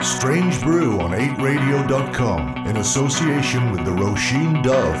Strange Brew on 8radio.com in association with the Roisin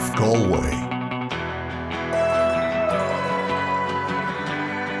Dove Galway.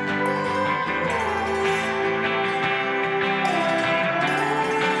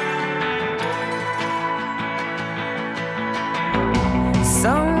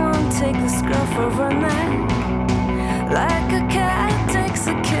 Someone take the scruff of her neck, like a cat takes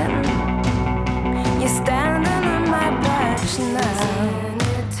a kitten. You're standing on my back now.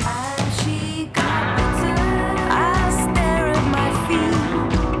 Anytime she got I stare at my feet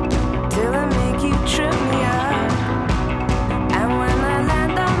till I make you trip me up. And when I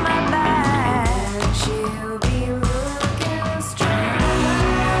land on my back, she'll be looking straight.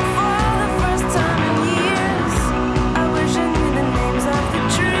 For the first time in years, I wish I knew the names of the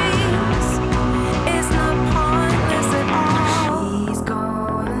trees. It's not pointless at all. She's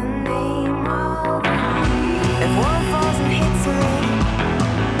gonna name all the leaves. If one falls and hits me,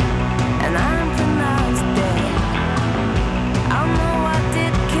 and I'm pronounced dead, I'll know what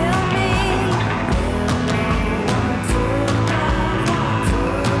did kill me.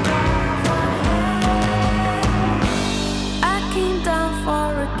 I came down for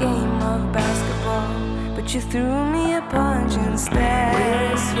a game of basketball, but you threw me a punch instead.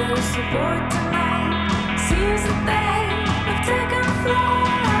 Where's your support tonight? Seems that they have taken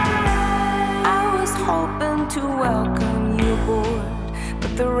flight. I was hoping to welcome you aboard,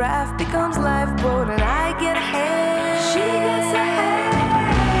 but the raft becomes lifeboat and I get ahead. She gets ahead.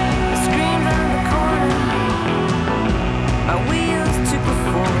 I screamed on the corner, my wheels took a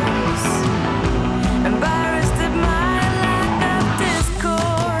force, embarrassed at my lack of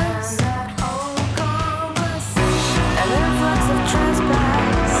discourse. That whole conversation, an influx of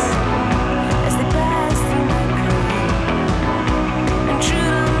trespass as they pass through my crib,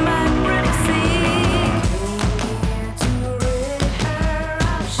 intrude on my privacy.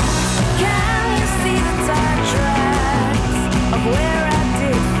 Can you see the tire tracks of where I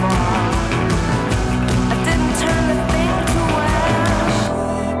did fall? I didn't turn the thing too well. She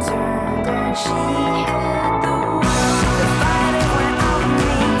turned and she hit the wall. The fighting went out of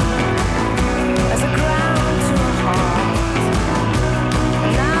me as I ground to a halt.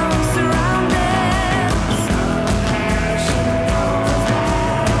 And now I'm surrounded. Somehow she knows that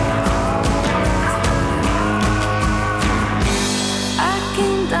I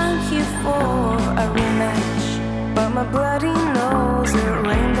came down here for a rematch, but my bloody nose, it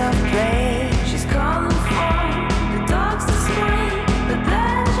rained up play. She's calling for the dogs to spray, but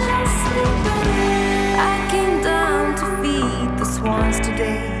they're just sleeping. I came down to feed the swans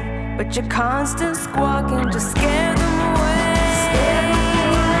today, but your constant squawking just scared them away.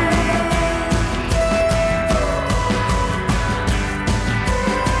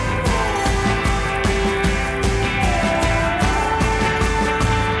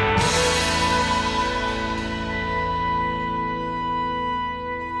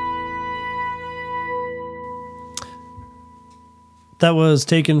 That was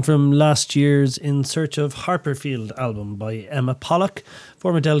taken from last year's In Search of Harperfield album by Emma Pollock,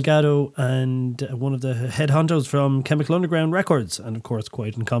 former Delgado and one of the head honchos from Chemical Underground Records, and of course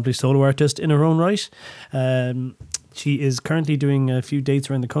quite an accomplished solo artist in her own right. She is currently doing a few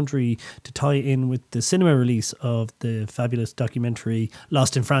dates around the country to tie in with the cinema release of the fabulous documentary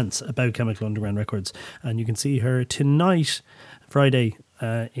Lost in France about Chemical Underground Records. And you can see her tonight, Friday,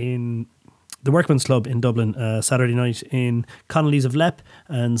 in the Workman's Club in Dublin, Saturday night in Connolly's of Lepp,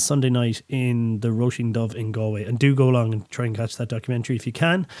 and Sunday night in the Roisin Dove in Galway. And do go along and try and catch that documentary if you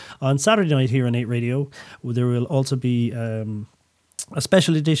can. On Saturday night here on 8 Radio, there will also be a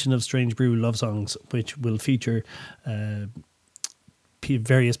special edition of Strange Brew Love Songs, which will feature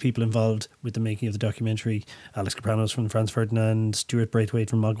various people involved with the making of the documentary. Alex Capranos from Franz Ferdinand, Stuart Braithwaite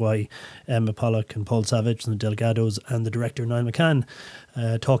from Mogwai, Emma Pollock and Paul Savage from the Delgados, and the director Niall McCann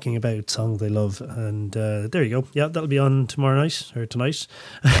talking about songs they love. And there you go. Yeah, that'll be on tomorrow night, or tonight,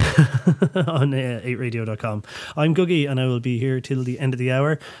 on 8radio.com. I'm Googie and I will be here till the end of the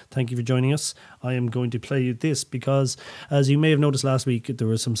hour. Thank you for joining us. I am going to play you this because, as you may have noticed last week, there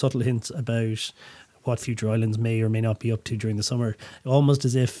were some subtle hints about what Future Islands may or may not be up to during the summer, almost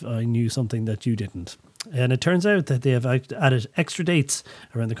as if I knew something that you didn't. And it turns out that they have added extra dates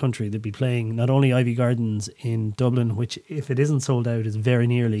around the country. They'll be playing not only Ivy Gardens in Dublin, which if it isn't sold out is very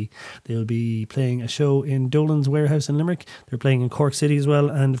nearly. They'll be playing a show in Dolan's Warehouse in Limerick. They're playing in Cork City as well,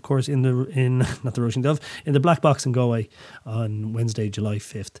 and of course in not the Roisin Dove, in the Black Box in Galway on Wednesday, July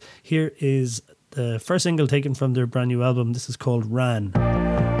 5th. Here is the first single taken from their brand new album. This is called Ran.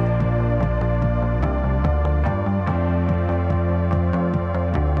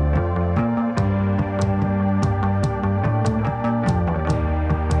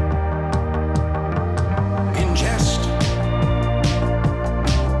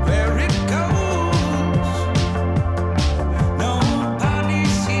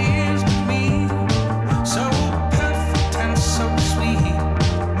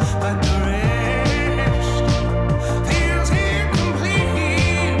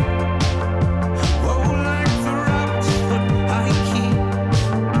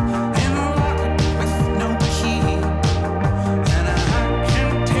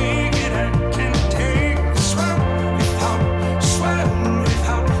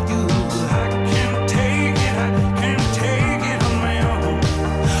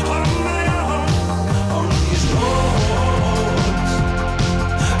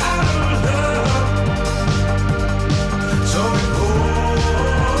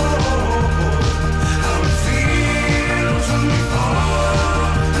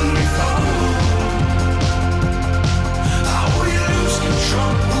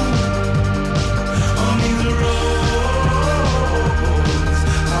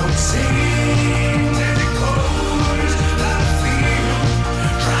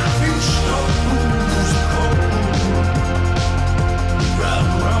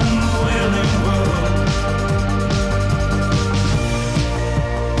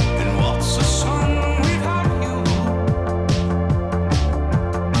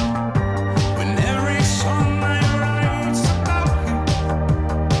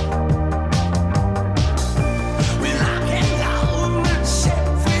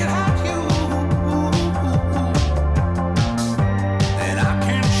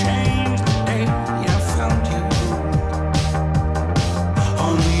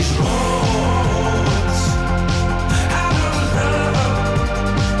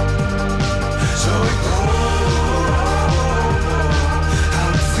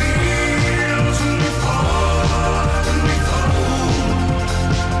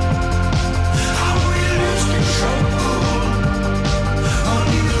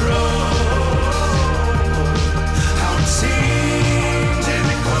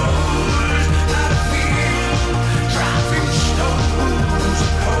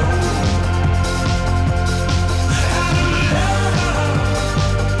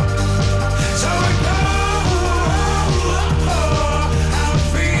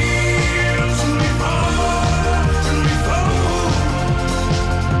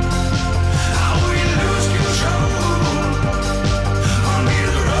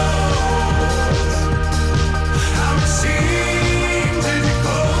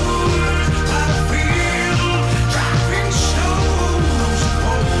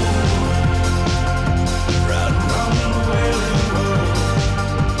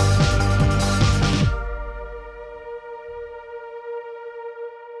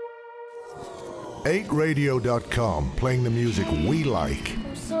 On8radio.com, playing the music we like.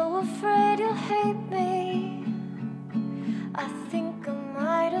 I'm so afraid you'll hate me. I think I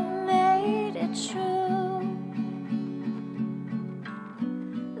might have made it true.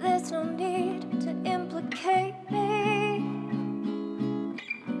 There's no need to implicate me.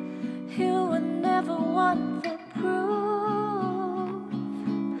 You were never one for proof.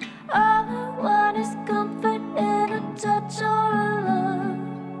 All I want is comfort in a touch or a look.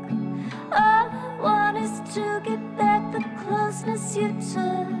 All I want is to get back the closeness you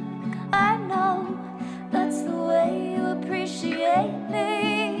took. I know that's the way you appreciate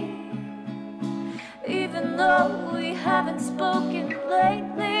me. Even though we haven't spoken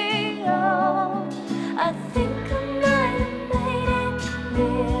lately, oh, I think I might have made it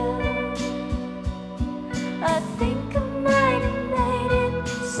real. I think I might have made it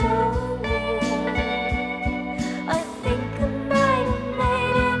so real. I think I might have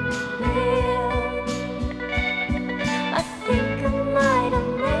made it real. I think I might have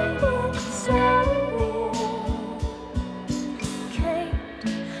made it so real. Kate,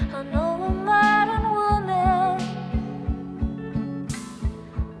 I know a modern woman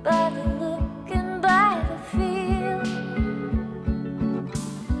by the look and by the feel.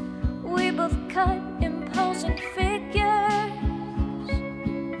 We both cut imposing figures,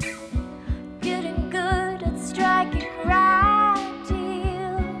 getting good at striking right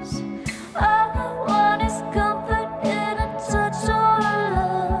deals. All I want is comfort in a touch or a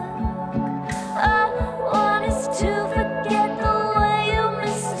look. All I want is to forget the way you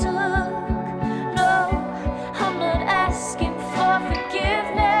mistook. No, I'm not asking for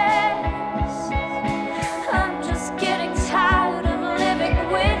forgiveness. I'm just getting tired of living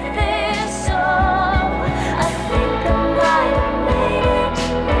with this. So I think I might have made it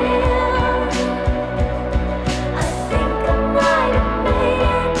real. I think I might have made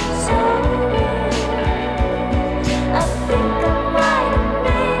it so real. I think I might have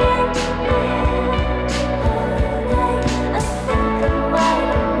made it real. I think I might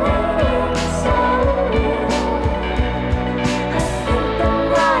have made it so real. I think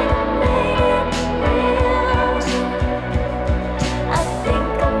I might have made it real. I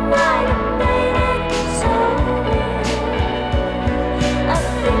think I might have made it so real. I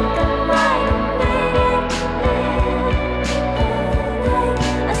think I might have made it real.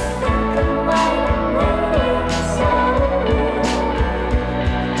 I think I might have made it so real. I think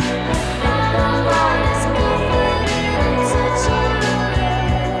I might have made it such a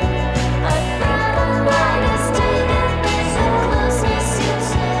I think I might have stayed in so closeness you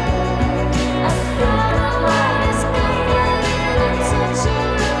took. I think I might have stayed in such a I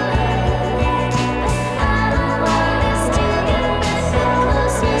think I might have stayed in so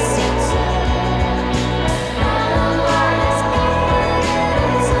closeness you took. I might have stayed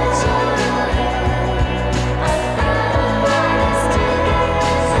in such a I think I might have stayed in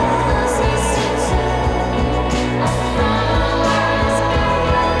so closeness you took. I think I might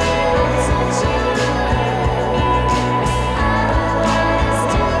have stayed in such a I might have stayed in so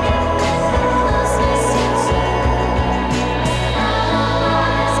closeness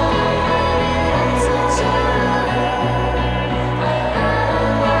you took. I might have stayed in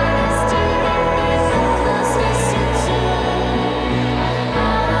such a I might have stayed in so closeness you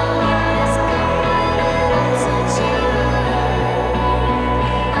took. I might have stayed in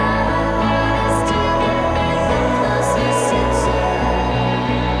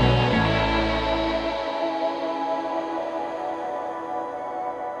such a I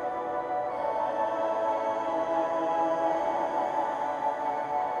might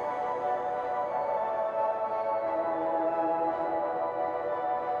have stayed in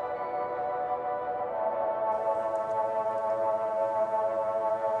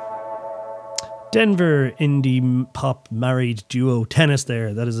so closeness you Denver indie pop married duo Tennis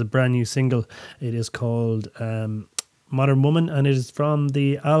there. That is a brand new single. It is called Modern Woman, and it is from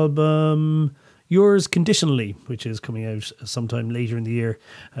the album Yours Conditionally, which is coming out sometime later in the year.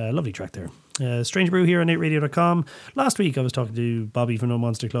 Lovely track there. Strange Brew here on 8radio.com. Last week I was talking to Bobby from No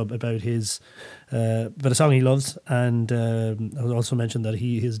Monster Club about his about a song he loves, and I also mentioned that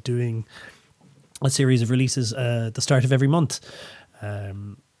he is doing a series of releases at the start of every month.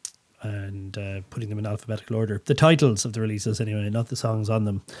 And putting them in alphabetical order. The titles of the releases anyway, not the songs on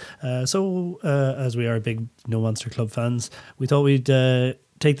them. So as we are big No Monster Club fans, we thought we'd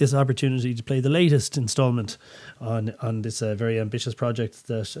take this opportunity to play the latest installment on this very ambitious project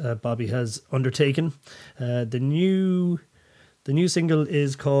that Bobby has undertaken. The new single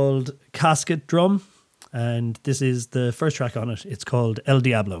is called Casket Drum, and this is the first track on it. It's called El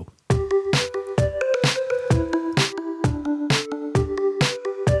Diablo.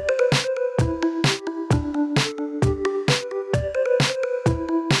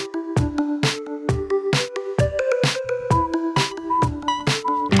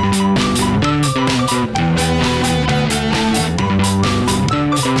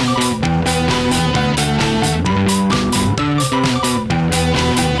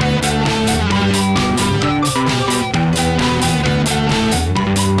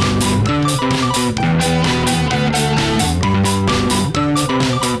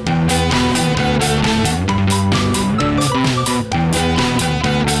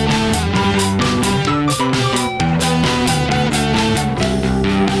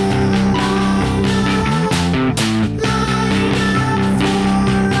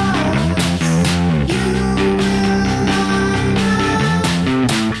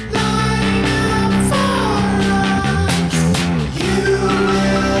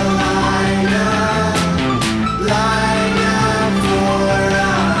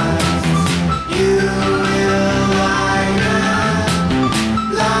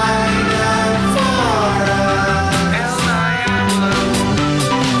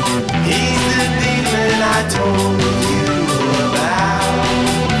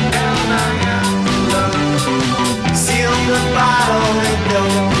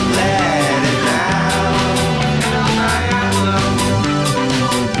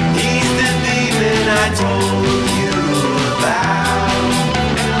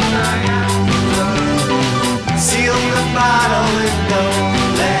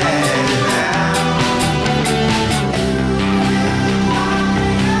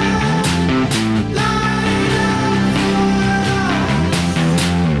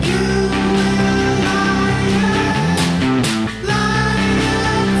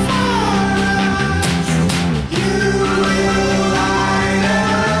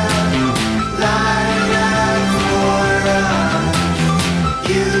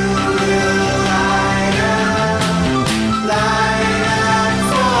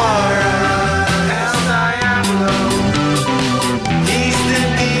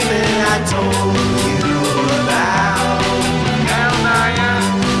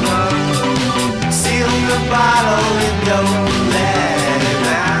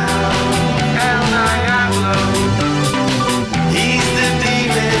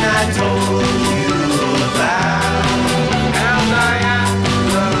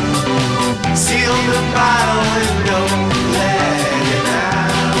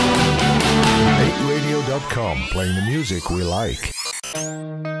 playing the music we like.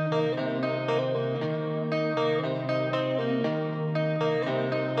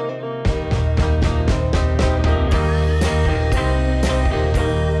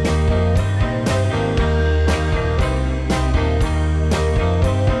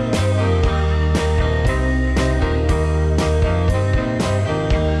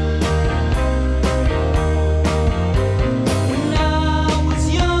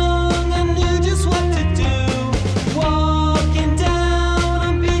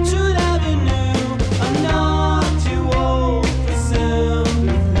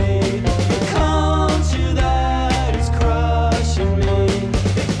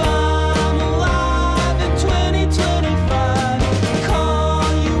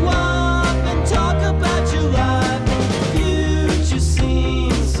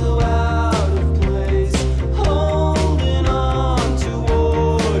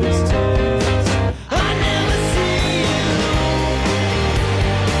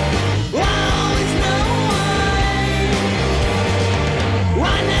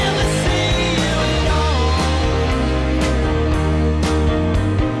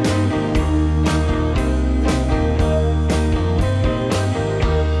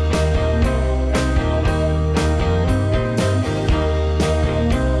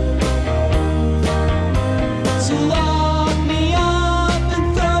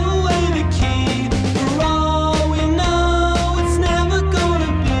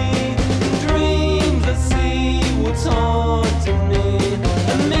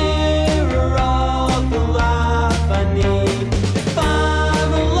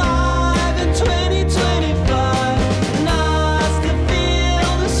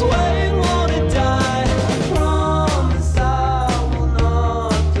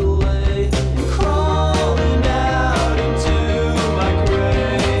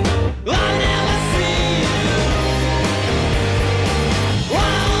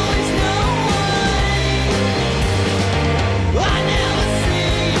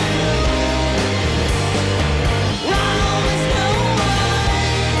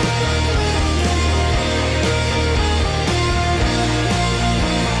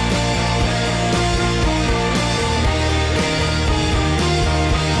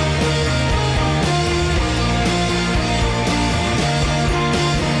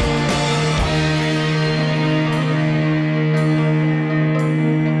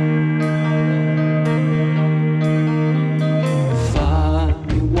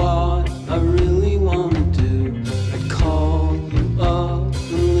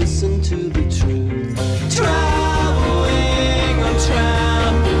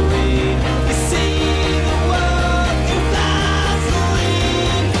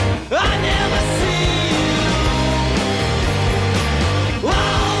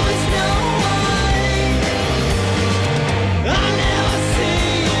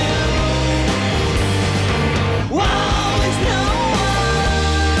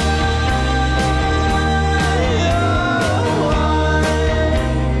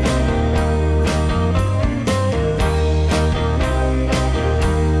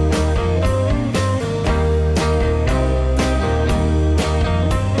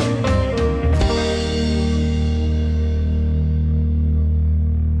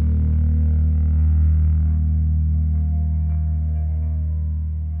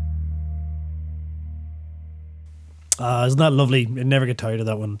 Isn't that lovely? I never get tired of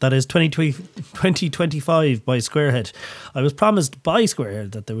that one. That is 2025 by Squarehead. I was promised by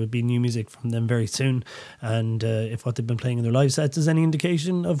Squarehead that there would be new music from them very soon, and if what they've been playing in their live sets is any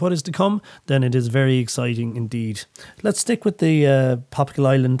indication of what is to come, then it is very exciting indeed. Let's stick with the Popsicle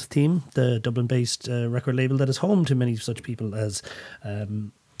Island theme, the Dublin-based record label that is home to many such people as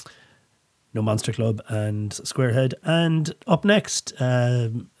No Monster Club and Squarehead. And up next,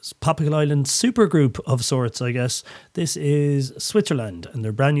 Popsicle Island supergroup of sorts, I guess. This is Switzerland and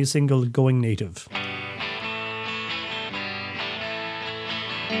their brand new single, Going Native.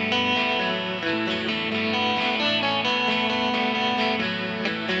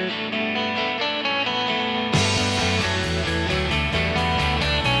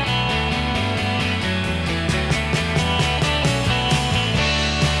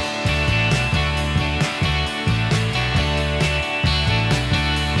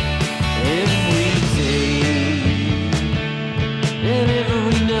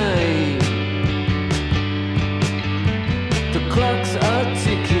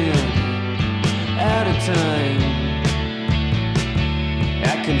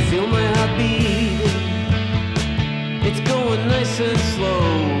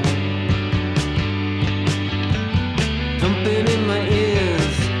 Thumping in my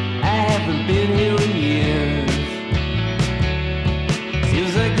ears, I haven't been here in years.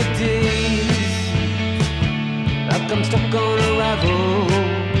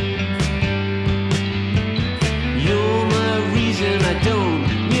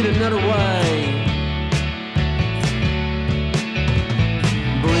 another way.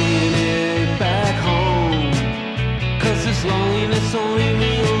 Bringing it back home, 'cause this loneliness only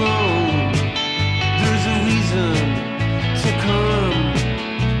me alone. There's a reason to come.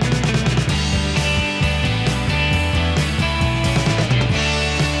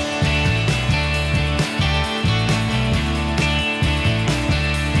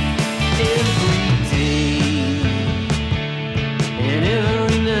 Every day and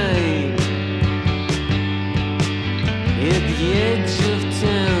every night at the edge of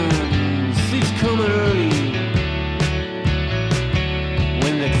town, sleep's coming early.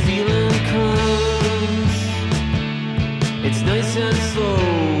 When that feeling comes, it's nice and slow.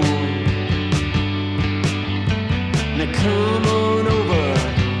 Now come on over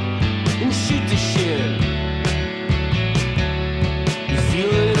and shoot the shit. You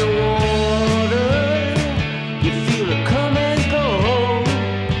feel it in the water, you feel it come and go.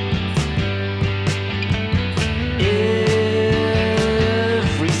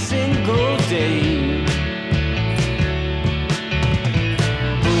 Every single day,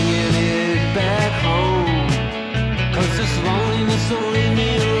 bringing it back home, 'cause this loneliness only me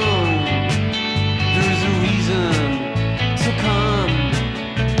alone. There's a reason to come.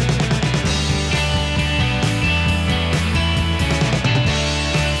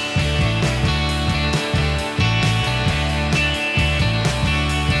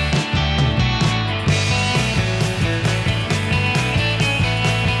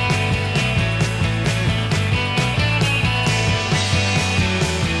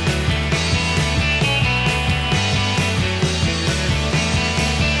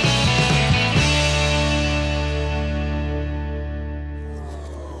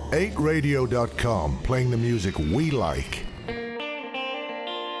 Radio.com, playing the music we like.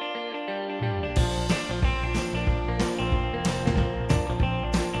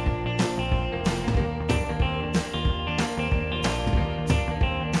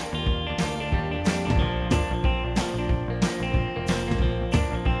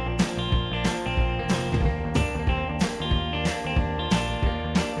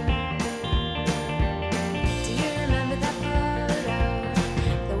 Do you remember that photo?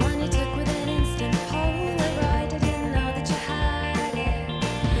 The one you took with an instant Polaroid. I didn't know that you had it.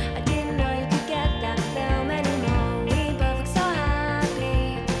 I didn't know you could get that film anymore. We both looked so happy,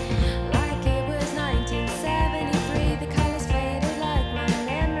 like it was 1973. The colors faded like my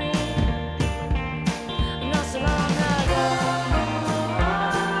memory, not so long ago.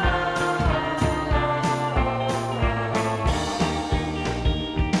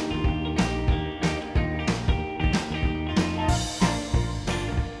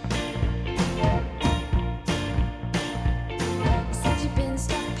 You said you'd been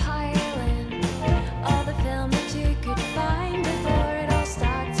stockpiling all the film that you could find before it all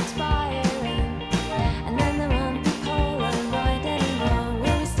starts expiring. And then there won't be Polaroid anymore.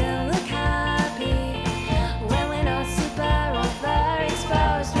 Will we still look happy when we're not super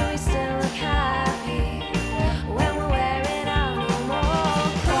overexposed? Will we still look happy when we're wearing our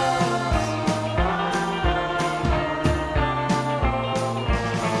normal clothes?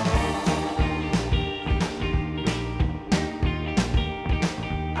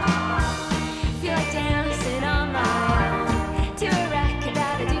 Feel like dancing on my own to a record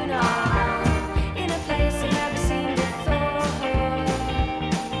that I do not know, in a place I've never seen before.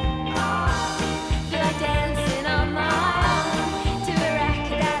 Feel like dancing on my own to a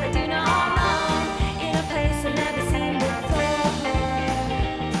record that I do not know, in a place I've never seen before.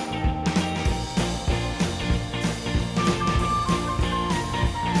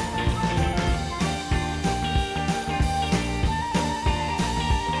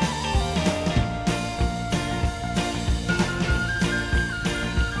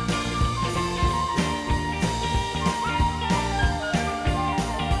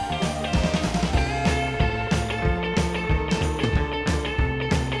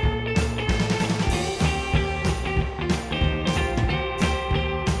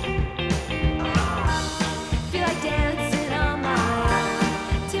 Feel like dancing on my own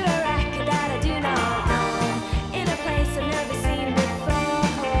to a record that I do not know, in a place I've never seen before.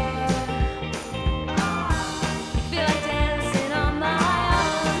 Feel like dancing on my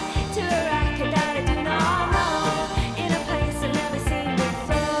own to a record that I do not know, in a place I've never seen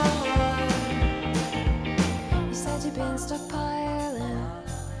before. You said you'd been stockpiling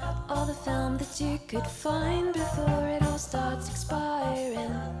all the film that you could find before it all starts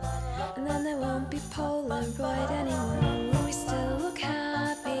expiring. And then there won't be Polaroid anymore. Will we still look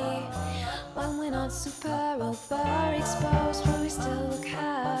happy when we're not super overexposed? Will we still look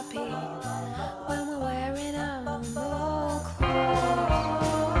happy when we're wearing our normal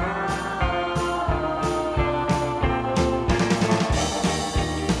clothes?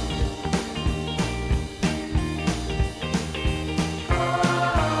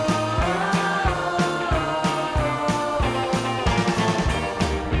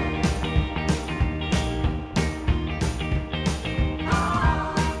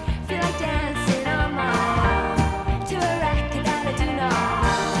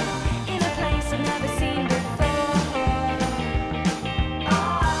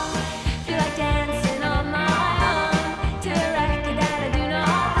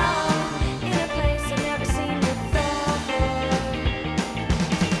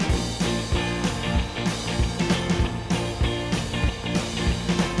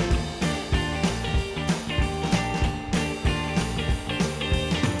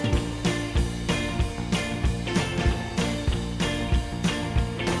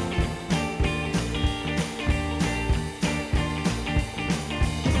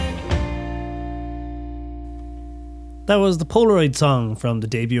 That was the Polaroid song from the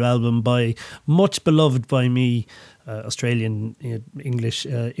debut album by much beloved by me, Australian English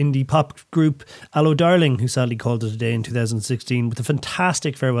indie pop group Allo Darling, who sadly called it a day in 2016 with a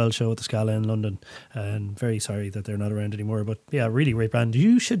fantastic farewell show at the Scala in London. And very sorry that they're not around anymore, but yeah, really great band.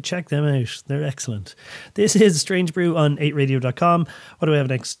 You should check them out. They're excellent. This is Strange Brew on 8radio.com. What do we have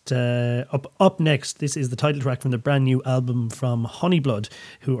next? Up next, this is the title track from the brand new album from Honeyblood,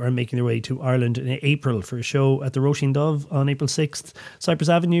 who are making their way to Ireland in April for a show at the Roisin Dove on April 6th, Cypress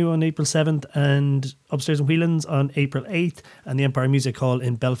Avenue on April 7th, and Upstairs in Whelan's on April 8th, and the Empire Music Hall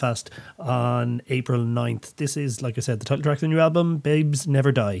in Belfast on April 9th. This is, like I said, the title track of the new album, Babes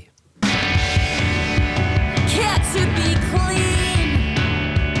Never Die. Cats to be clean,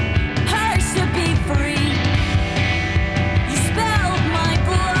 hearts to be free. You spilled my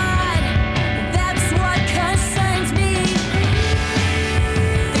blood, that's what concerns me.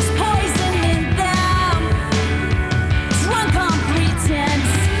 There's poison in them, drunk on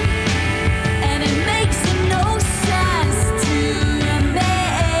pretense, and it makes no sense to me.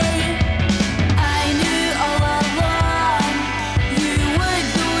 I knew all along you would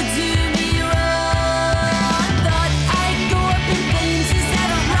go do me wrong. Thought I'd go up in flames instead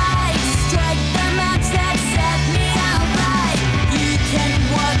of right. Strike the match that set me outright. You can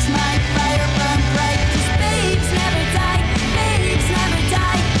watch my fire burn bright, 'cause babes never die, babes never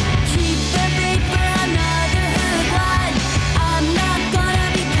die. Keep the bait for another hood line. I'm not gonna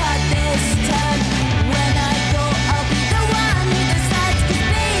be caught this time. When I go, I'll be the one who decides, 'cause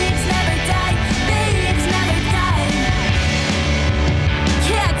babes never die, babes never die.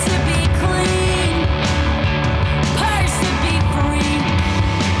 Cat to be clean, purse to be free.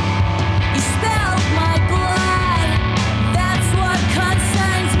 You spilled my blood, that's what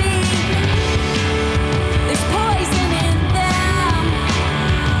concerns me. There's poison in them,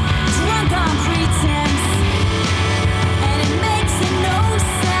 drunk on pretense, and it makes no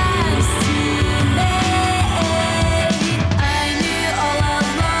sense to me. I knew all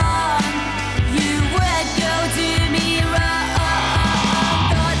along you would go do me wrong.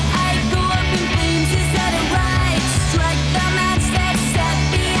 Thought I'd go up in flames instead of right. Strike the match that set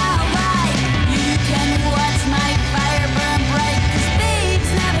me outright. You can watch my fire burn bright, 'cause babes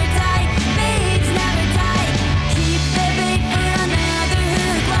never die, babes never die. Keep the bait for another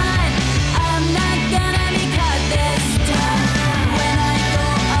hook line. I'm not gonna be caught this time. When I go,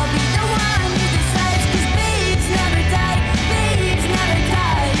 I'll be the one who decides, 'cause babes never die, babes never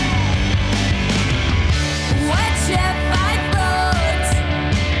die. Watch if I float,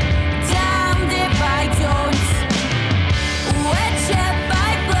 damned if I don't. Watch if I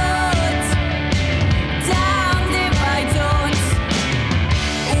float, damned if I don't.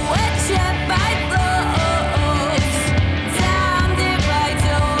 Watch if I float, damned if I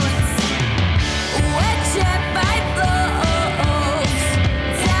don't. Watch if I float,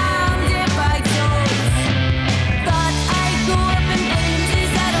 damned if I don't. Thought I'd go up in flames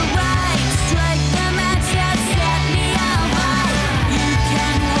instead of right. Strike the match that set me outright. You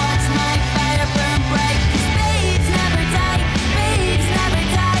can watch my fire burn bright, 'cause babes never die, babes never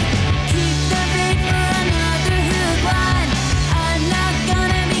die. Keep the bait for another hook line. I'm not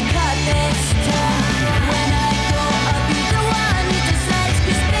gonna be caught this time. When I go, I'll be the one who decides,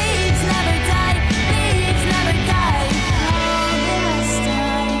 'cause babes never die, babes never die. All this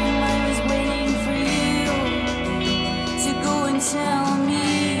time I was waiting for you to go and tell me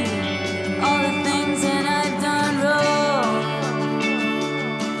all the things that I've done wrong.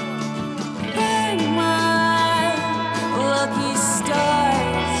 Thank my lucky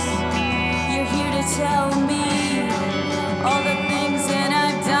stars, you're here to tell me all the things that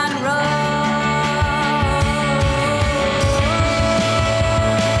I've done wrong.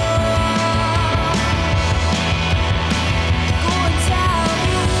 Go and tell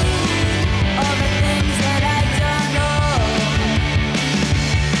me all the things that I've done wrong.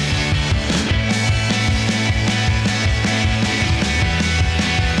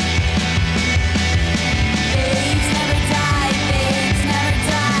 Babes never die, babes never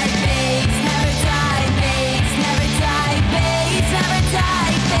die, babes never die, babes never die, babes never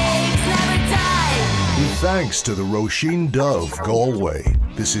die, babes never die. With thanks to the Roisin Dove Galway,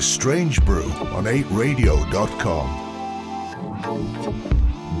 this is Strange Brew on 8radio.com.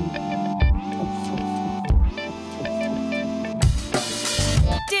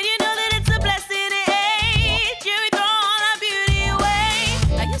 Did you know that it's a blessing to age? You throw all our beauty away.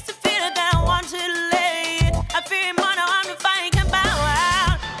 I used to feel it, that I wanted to lay it. I fear more now, I'm defying and bow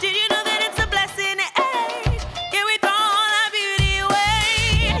out. Did you know that it's a blessing to age? Yeah, we throw all our beauty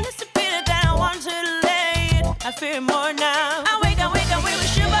away. I used to feel it, that I wanted to lay it. I fear more now. I wake up, we will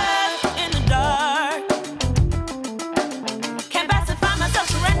shiver in the dark.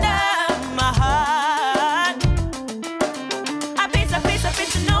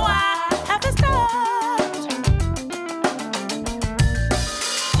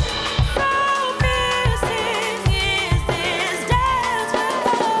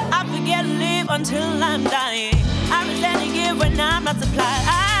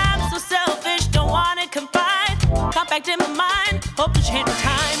 perfect in my mind. Hope to change the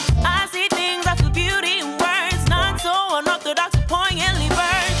time. I see things, I feel beauty in words. Not so unorthodox or poignantly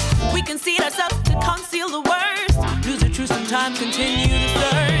versed. We concede ourselves to conceal the worst. Lose the truth sometimes, continue the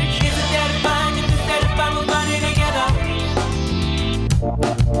search. Is it there to find? If it's there to find, we'll find it together.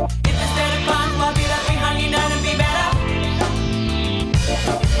 If it's there to find, we'll be left behind, unite and be better.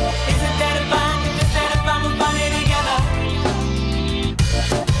 Is it there to find? If it's there to find, we'll find it together.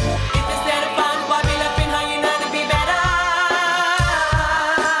 If it's there to find, we'll be left behind, unite and be better.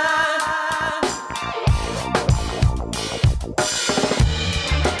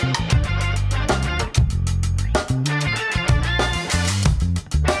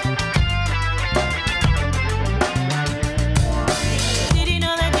 Did you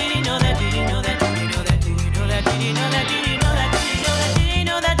know that? Did you know that? Did you know that? Did you know that? Did you know that? Did you know that? Did you know that? Did you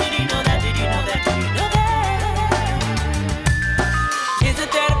know that? Did you know that? Did you know that? Did you know that? Is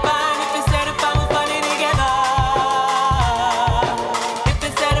it there to find? If it's there to find, we'll find it together. If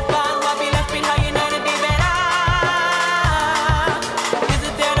it's there to find, we'll be left behind, unite and be better. Is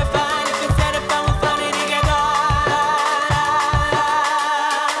it there to find? If it's there to find, we'll find it together.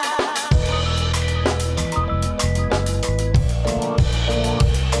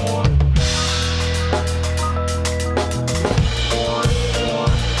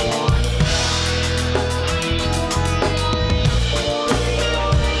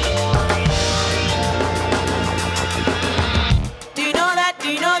 Do you know that? Do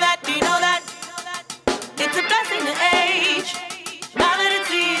you know that? Do you know that? It's a blessing to age. Now that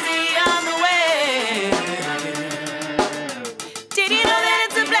it's easy on the way. Did you know that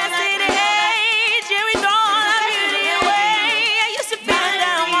it's a blessing to age? Yeah, we throw all our beauty away. I used to feel that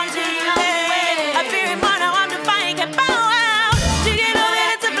I wanted to lay. I fear it more now, I'm defying it. Bow out. Did you know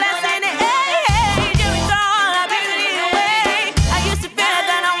that it's a blessing to age? Yeah, we throw all our beauty away. I used to feel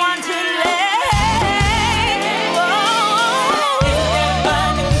that I wanted to lay. Whoa. Is it there to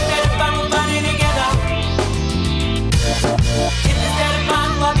find? If it's there to find, we'll find it together. If it's there to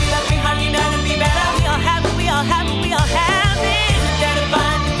find, we'll be left behind, unite and be better. We all have it, we all have it, we all have it. Is it there to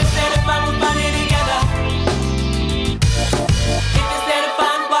find? If it's there to find, we'll find it together. If it's there to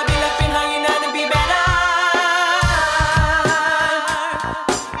find, we'll be left behind, unite and be better.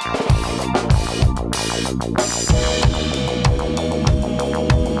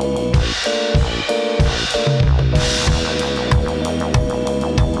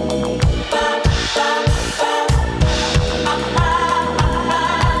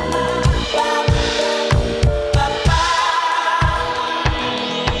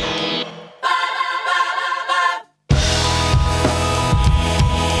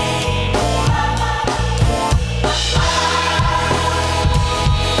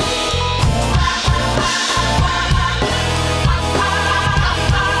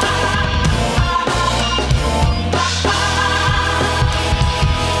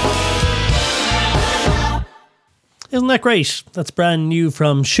 Isn't that great? That's brand new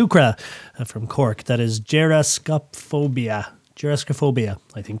from Shukra from Cork. That is Gyroscophobia. Gyroscophobia,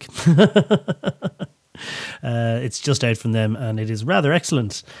 I think. It's just out from them and it is rather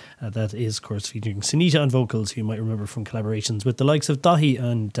excellent. That is, of course, featuring Sunita on vocals, who you might remember from collaborations with the likes of Dahi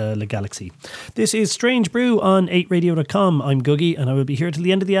and La Galaxy. This is Strange Brew on 8radio.com. I'm Googie and I will be here till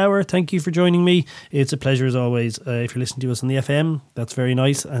the end of the hour. Thank you for joining me. It's a pleasure as always. If you're listening to us on the FM, that's very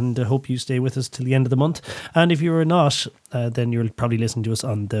nice, and I hope you stay with us till the end of the month. And if you are not, then you'll probably listen to us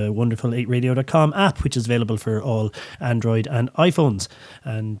on the wonderful 8radio.com app, which is available for all Android and iPhones.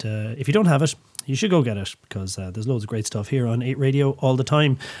 And if you don't have it, you should go get it, because there's loads of great stuff here on 8 Radio all the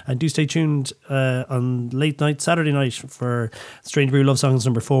time. And do stay tuned on late night Saturday night for Strange Brew Love Songs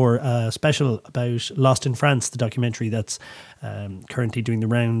number 4, special about Lost in France, the documentary that's currently doing the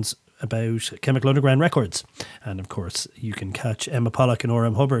rounds about Chemical Underground Records. And of course you can catch Emma Pollock and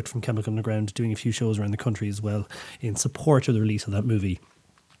Orem Hubbard from Chemical Underground doing a few shows around the country as well in support of the release of that movie.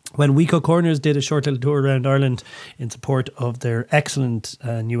 When We Cut Corners did a short little tour around Ireland in support of their excellent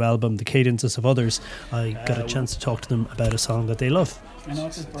new album, The Cadences of Others, I got a chance to talk to them about a song that they love. I know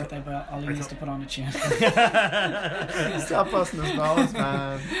it's his birthday, but Ollie needs to put on a tune. Stop busting his balls,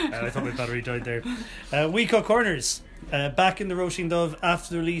 man. I thought my battery died there. We Cut Corners, back in the Roisin Dubh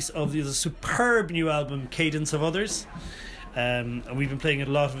after the release of the superb new album, Cadence of Others. And we've been playing a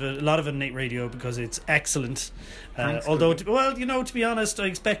lot of it on 8 Radio because it's excellent. Thanks, although, to be honest, I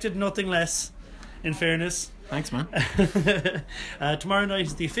expected nothing less, in fairness. Thanks, man. Tomorrow night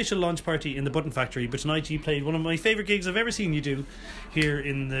is the official launch party in the Button Factory, but tonight you played one of my favourite gigs I've ever seen you do here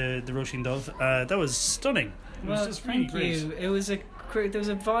in the Roisin Dubh. That was stunning. It was just really thank great. you. It was a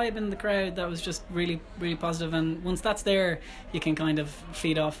vibe in the crowd that was just really, really positive, and once that's there, you can kind of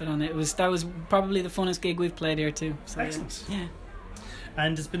feed off it. And that was probably the funnest gig we've played here too. So, Excellent. Yeah.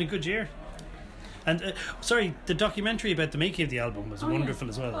 And it's been a good year. And sorry, the documentary about the making of the album was wonderful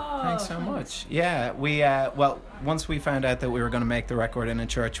as well. Thanks so much. Yeah, we once we found out that we were going to make the record in a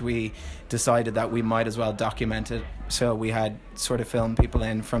church, we decided that we might as well document it. So we had sort of filmed people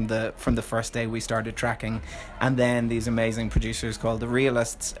in from the first day we started tracking, and then these amazing producers called the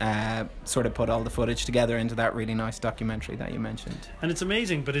Realists sort of put all the footage together into that really nice documentary that you mentioned. And it's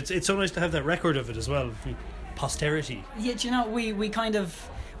amazing, but it's so nice to have that record of it as well, for posterity. Yeah, do you know, we kind of,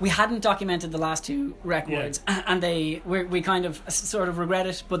 we hadn't documented the last two records, and we kind of sort of regret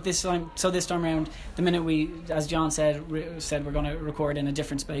it. But this time around, the minute we, as John said we're going to record in a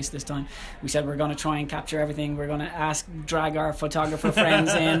different space this time. We said we're going to try and capture everything. We're going to drag our photographer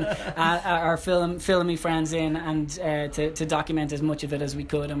friends in, our filmy friends in, and to document as much of it as we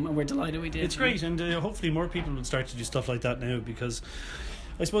could. And we're delighted we did. It's great, and hopefully more people will start to do stuff like that now, because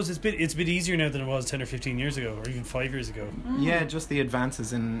I suppose it's a bit easier now than it was 10 or 15 years ago, or even 5 years ago. Yeah, just the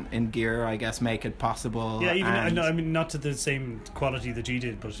advances in gear, I guess, make it possible. Yeah, even I mean, not to the same quality that G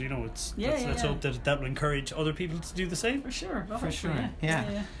did, but you know, let's hope that will encourage other people to do the same. For sure.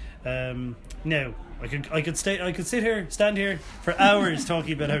 Yeah. Now I could stand here for hours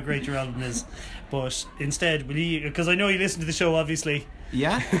talking about how great your album is, but instead, because I know you listen to the show, obviously.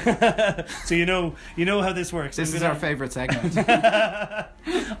 Yeah. So you know how this works. This is our favourite segment.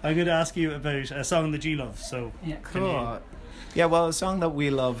 I'm going to ask you about a song that you love. So yeah, cool. Yeah, well, a song that we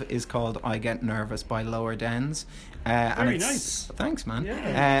love is called "I Get Nervous" by Lower Dens. Very nice. Thanks, man.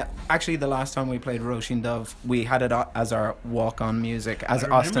 Yeah. Actually, the last time we played Roisin Dove, we had it as our walk-on music, as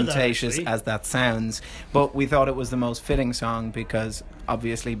ostentatious as that sounds. But we thought it was the most fitting song because,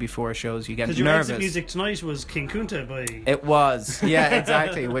 obviously, before shows you get nervous. Because your exit music tonight was King Kunta by... It was, yeah,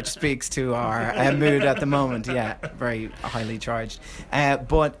 exactly, which speaks to our mood at the moment. Yeah, very highly charged.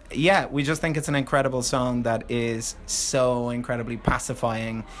 But, yeah, we just think it's an incredible song that is so incredibly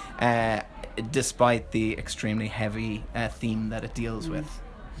pacifying, despite the extremely heavy theme that it deals with.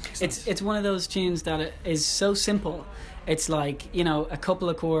 It's one of those tunes that is so simple. It's like, you know, a couple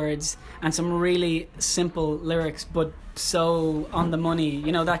of chords and some really simple lyrics, but so on the money.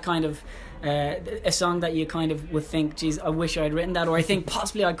 You know, that kind of a song that you kind of would think, geez, I wish I'd written that, or I think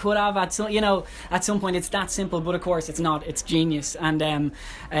possibly I could have at some point. It's that simple, but of course it's not. It's genius, and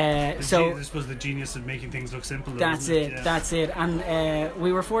so I suppose the genius of making things look simple. That's it. Yeah. That's it. And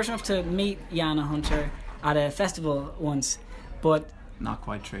we were fortunate enough to meet Jana Hunter at a festival once, but not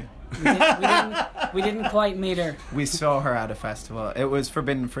quite true. We didn't quite meet her. We saw her at a festival. It was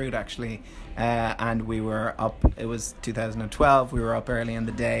Forbidden Fruit, actually, and we were up. It was 2012. We were up early in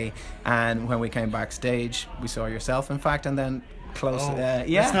the day, and when we came backstage, we saw yourself, in fact, and then close.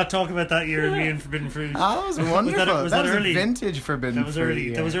 Let's not talk about that year of me and Forbidden Fruit. Oh, that was wonderful. Was that early? A vintage Forbidden Fruit. That was early.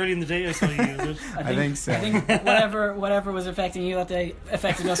 Yeah. That was early in the day. I saw you. I think so. I think whatever was affecting you that day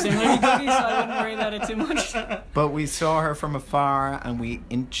affected us similarly, Dougie, so I wouldn't worry about it too much. But we saw her from afar, and we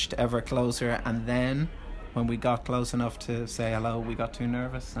inched ever closer, and then when we got close enough to say hello, we got too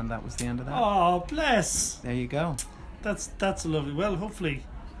nervous, and that was the end of that. Oh, bless. There you go. That's lovely. Well, hopefully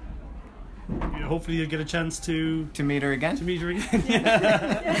you'll get a chance to meet her again.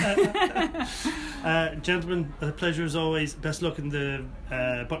 Gentlemen, a pleasure as always. Best luck in the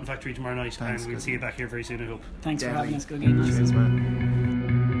Button Factory tomorrow night. Thanks, and we'll see you back here very soon, I hope. Thanks for having us, Googie. Cheers, man.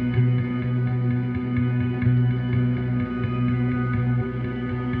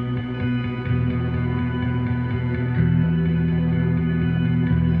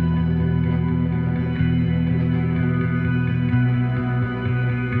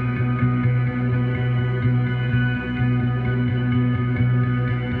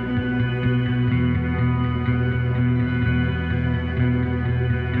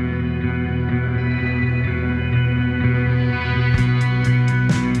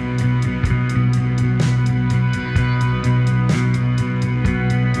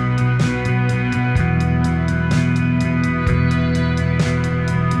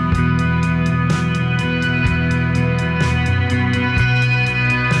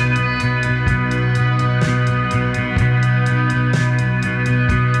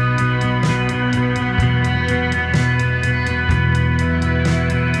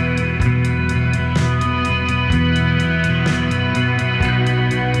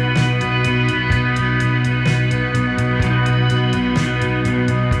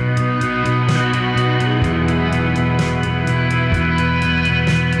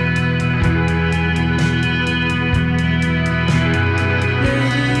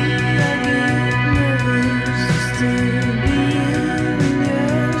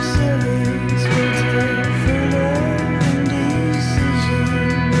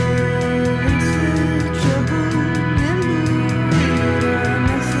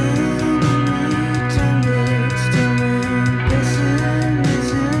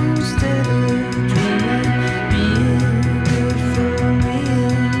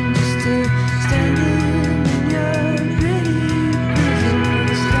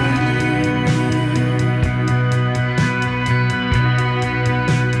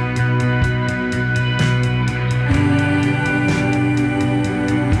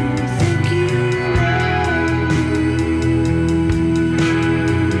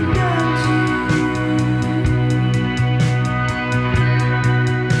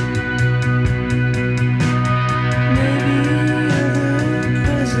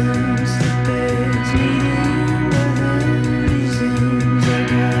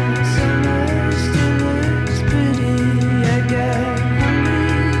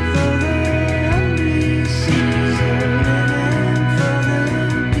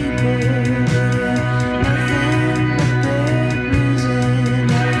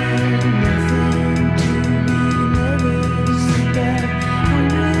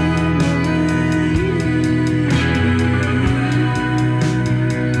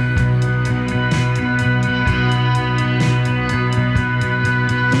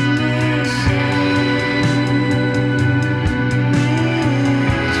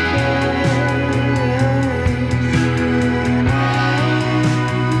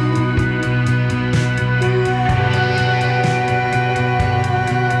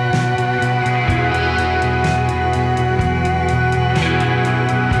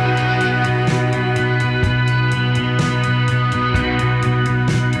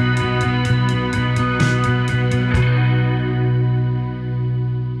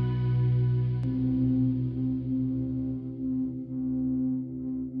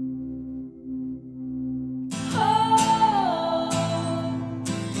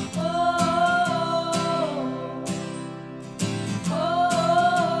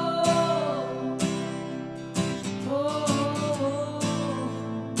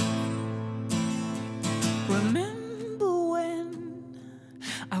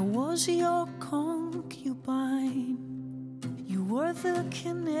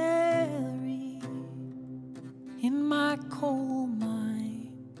 canary in my coal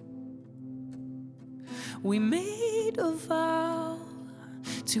mine. We made a vow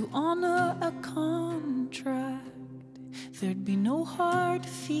to honor a contract. There'd be no hard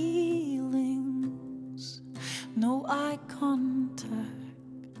feelings, no eye contact.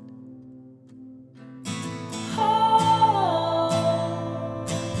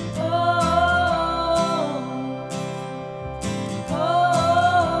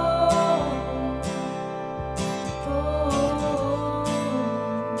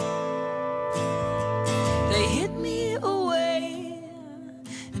 They hid me away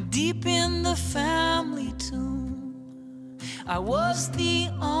deep in the family tomb. I was the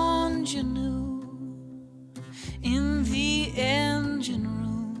ingenue in the engine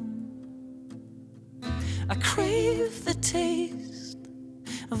room. I crave the taste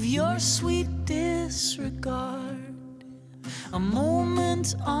of your sweet disregard, a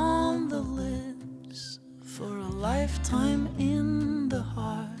moment on the lips for a lifetime in the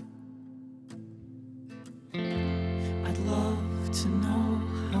heart. I'd love to know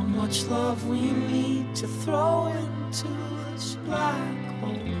how much love we need to throw into this black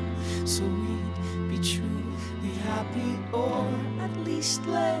hole, so we'd be truly happy, or at least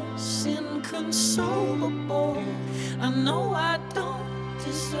less inconsolable. I know I don't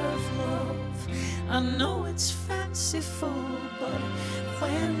deserve love, I know it's fanciful, but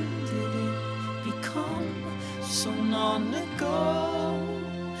when did it become so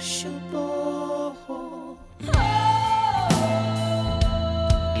non-negotiable?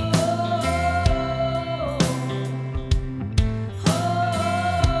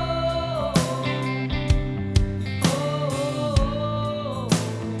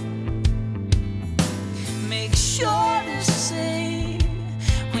 Make sure to say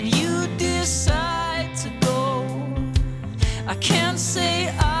when you decide to go, I can't say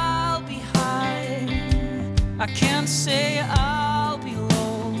I'll be high, I can't say I'll be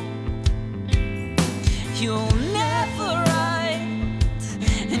low. You'll never write,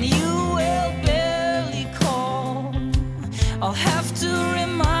 and you will barely call. I'll have to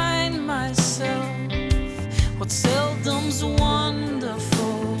remind myself what seldom's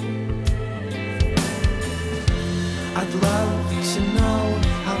wonderful. I'd love to know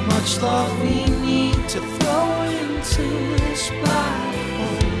how much love we need to throw into this black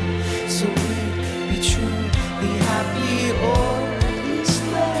hole, so we'd be truly happy, or at least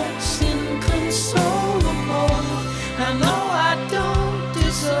less inconsolable. I know I don't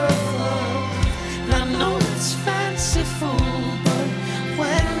deserve love, I know it's fanciful, but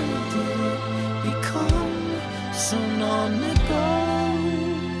when did it become so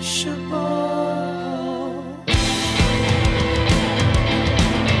non-negotiable?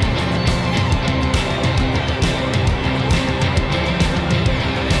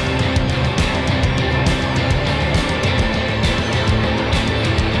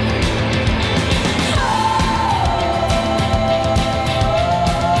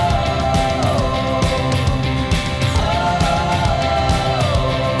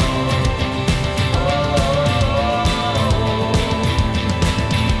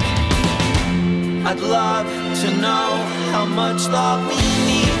 I'd love to know how much love we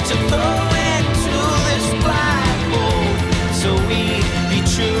need to throw into this black hole, so we'd be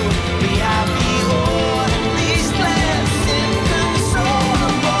truly happy, or at least less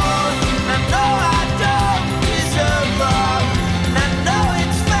inconsolable. I know I don't deserve love, and I know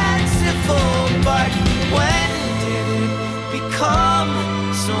it's fanciful, but when did it become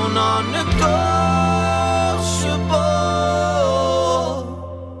so non-negotiable?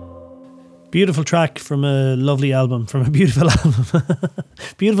 Beautiful track from a lovely album, from a beautiful album.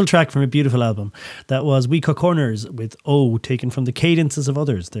 Beautiful track from a beautiful album. That was We Cut Corners with Oh, taken from The Cadences of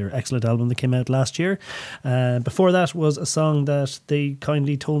Others, their excellent album that came out last year. Before that was a song that they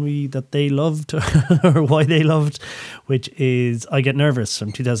kindly told me that they loved, or why they loved, which is I Get Nervous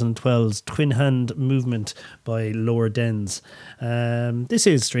from 2012's Twin Hand Movement by Lower Dens. This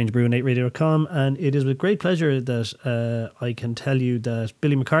is Strange Brew on 8radio.com, and it is with great pleasure that I can tell you that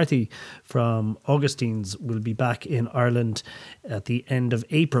Billy McCarthy from Augustine's will be back in Ireland at the end of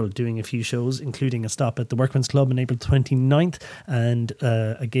April doing a few shows, including a stop at the Workman's Club on April 29th and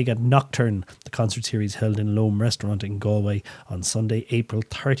a gig at Nocturne, the concert series held in Loam Restaurant in Galway on Sunday, April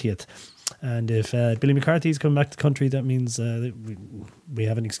 30th. And if Billy McCarthy's coming back to the country, that means that we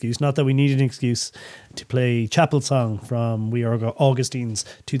have an excuse. Not that we need an excuse to play Chapel Song from We Are Augustine's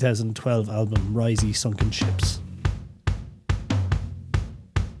 2012 album Risey Sunken Ships.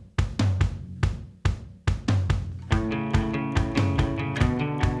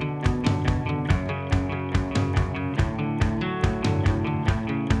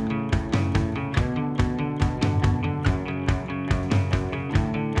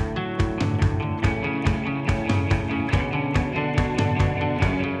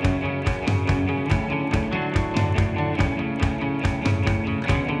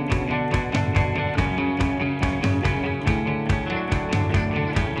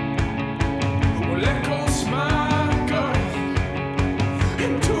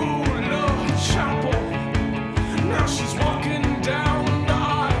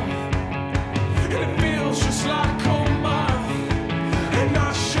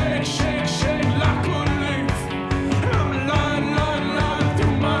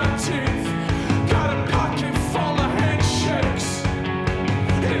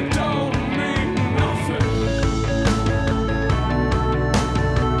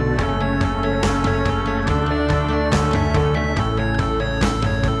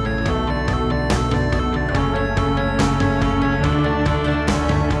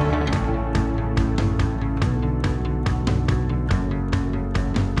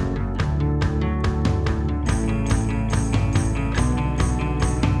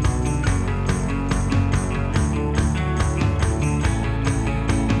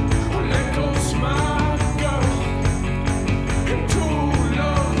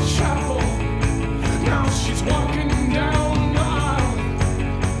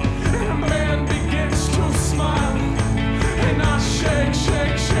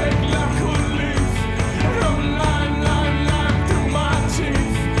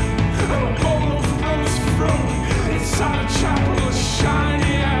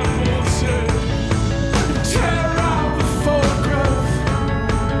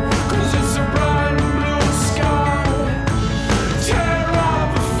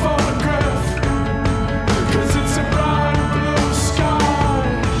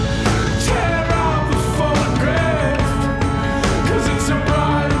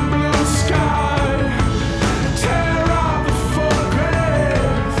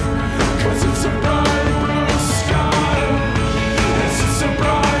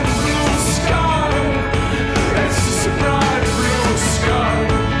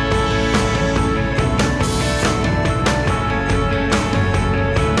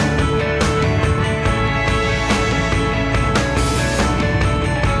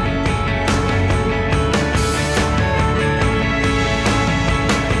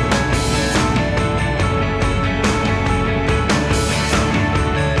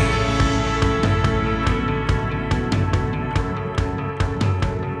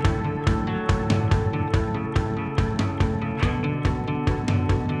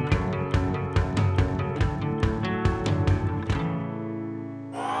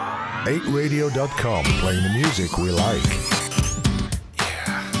 8radio.com, playing the music we like.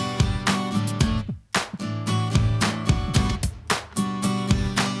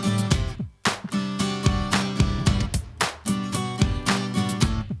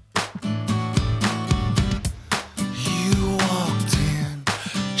 You walked in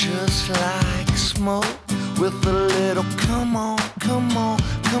just like smoke with a little come on, come on,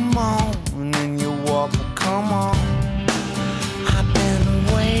 come on, and then you walk, come on. I've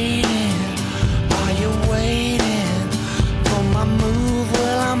been waiting, are you waiting for my move?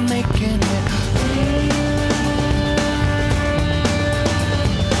 Well, I'm making it.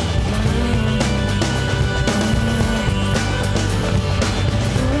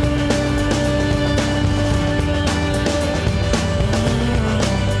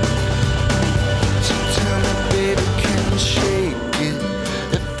 So tell me, baby, can you shake it?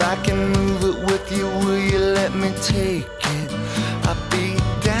 If I can move it with you, will you let me take it? I'll be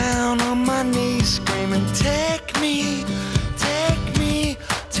down on my knees screaming, take me, take me,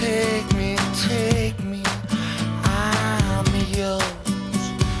 take me, take me. I'm yours.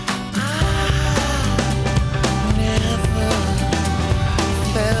 I never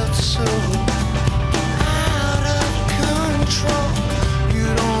felt so out of control. You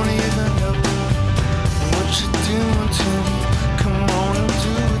don't even know what you're doing to me. Come on and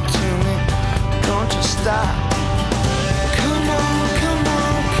do it to me. Don't you stop. Come on, come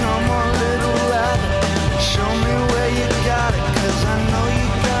on, come on, little rabbit. Show me where you got it, 'cause I know you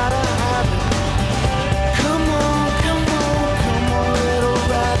gotta have it. Come on, come on, come on, little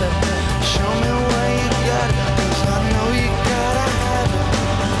rabbit. Show me where you got it, 'cause I know you gotta have it.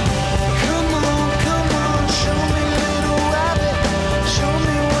 Come on, show me, little rabbit. Show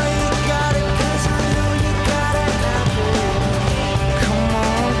me where you got it, 'cause I know you gotta have it. Come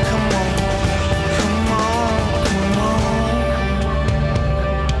on, come on, come on, come on.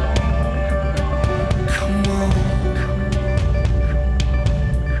 Come on. Come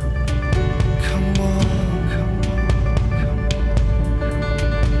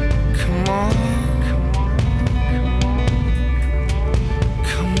on. Come on.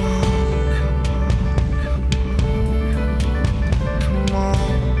 Come on.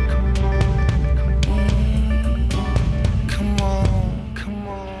 Come on. Come on. Come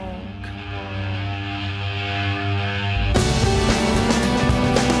on.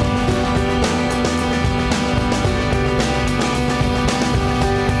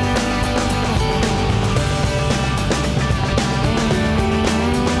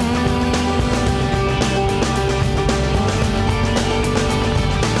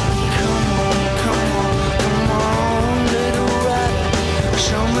 Come on, little rabbit.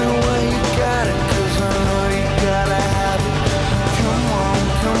 Show me where you got it, 'cause I know you gotta have it. Come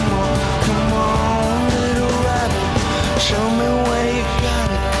on, little rabbit. Show me where you got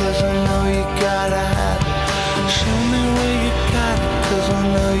it, 'cause I know you gotta have it. Show me where you got it, 'cause I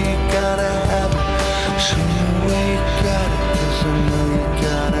know you gotta have it. Show me where you got it, 'cause I know you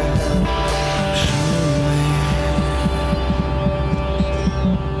gotta have it. Show me.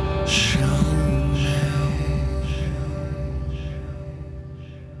 Show me.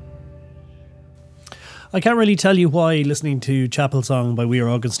 I can't really tell you why listening to Chapel Song by We Are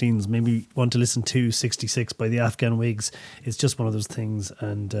Augustines made me want to listen to 66 by the Afghan Wigs. It's just one of those things,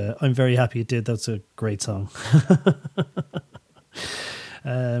 and I'm very happy it did. That's a great song.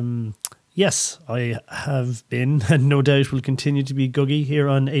 Yes, I have been, and no doubt will continue to be, Googie here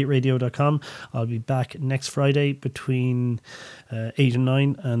on 8radio.com. I'll be back next Friday between 8 and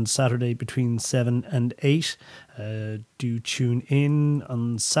 9, and Saturday between 7 and 8. Do tune in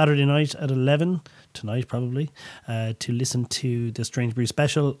on Saturday night at 11, tonight probably, to listen to the Strange Brew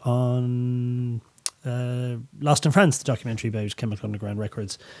special on Lost in France, the documentary about Chemical Underground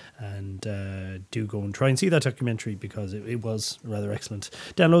Records, and do go and try and see that documentary because it was rather excellent.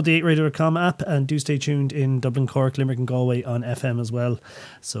 Download the 8radio.com app and do stay tuned in Dublin, Cork, Limerick and Galway on FM as well,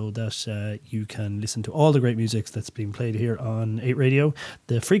 so that you can listen to all the great music that's being played here on 8 Radio.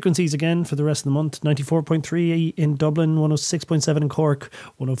 The frequencies again for the rest of the month: 94.3 in Dublin, 106.7 in Cork,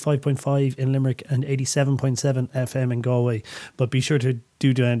 105.5 in Limerick and 87.7 FM in Galway. But be sure to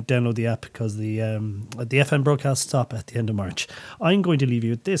download the app because the FM broadcasts stop at the end of March. I'm going to leave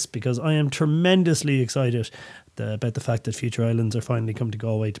you with this because I am tremendously excited about the fact that Future Islands are finally coming to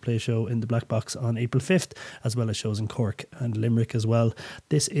Galway to play a show in the Black Box on April 5th, as well as shows in Cork and Limerick as well.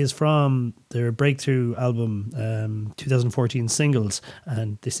 This is from their breakthrough album, 2014 Singles,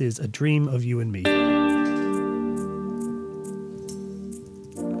 and this is A Dream of You and Me.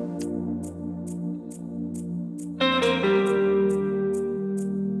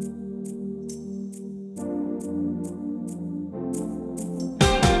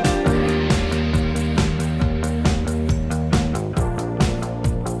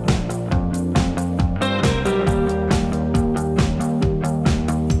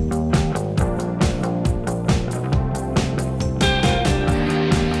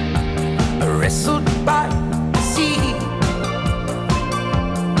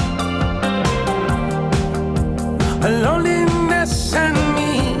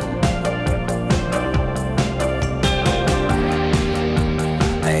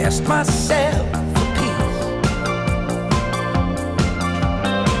 asked myself for peace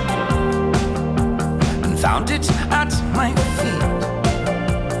and found it at my feet.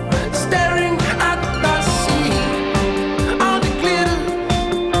 Staring at the sea, all the glitter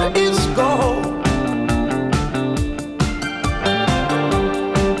is gold.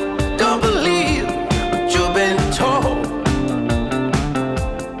 Don't believe what you've been told.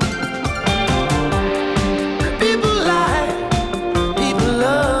 People lie, people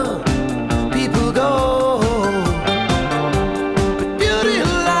love, people go. But beauty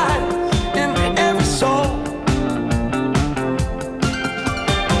lies in every soul.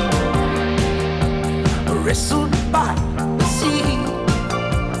 Wrestled by the sea,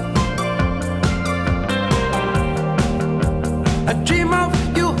 I dream of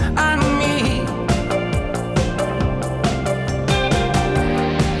you and me.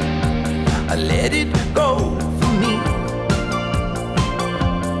 I let it go for me.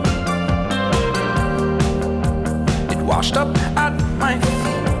 It washed up at my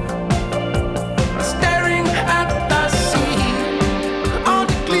feet, staring at the sea. All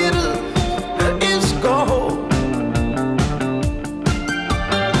the glitter is gold.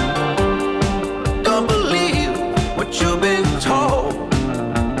 Don't believe what you've been told.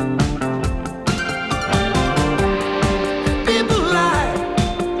 People lie,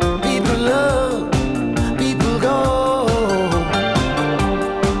 people love, people go.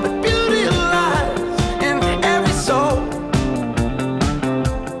 But beauty lies in every soul.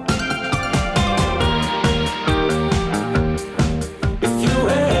 If you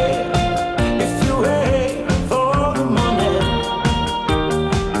wait for the money,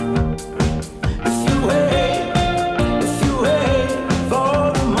 if you wait for the money, if you wait for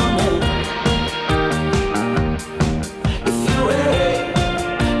the money, if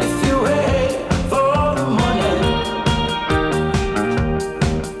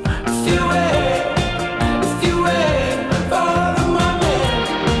you wait for the money,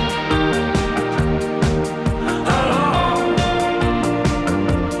 how long,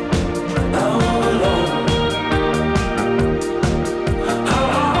 how long, how long,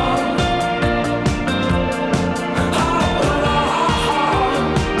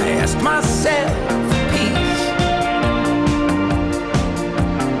 I ask myself for peace.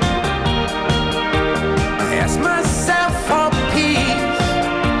 I ask myself for peace.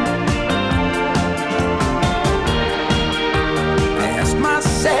 I ask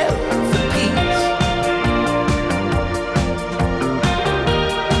myself for peace.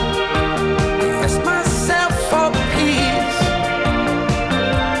 I ask myself for peace.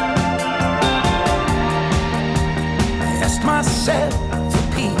 I ask myself for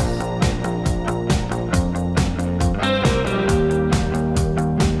peace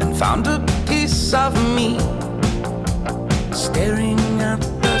and found a piece of me staring at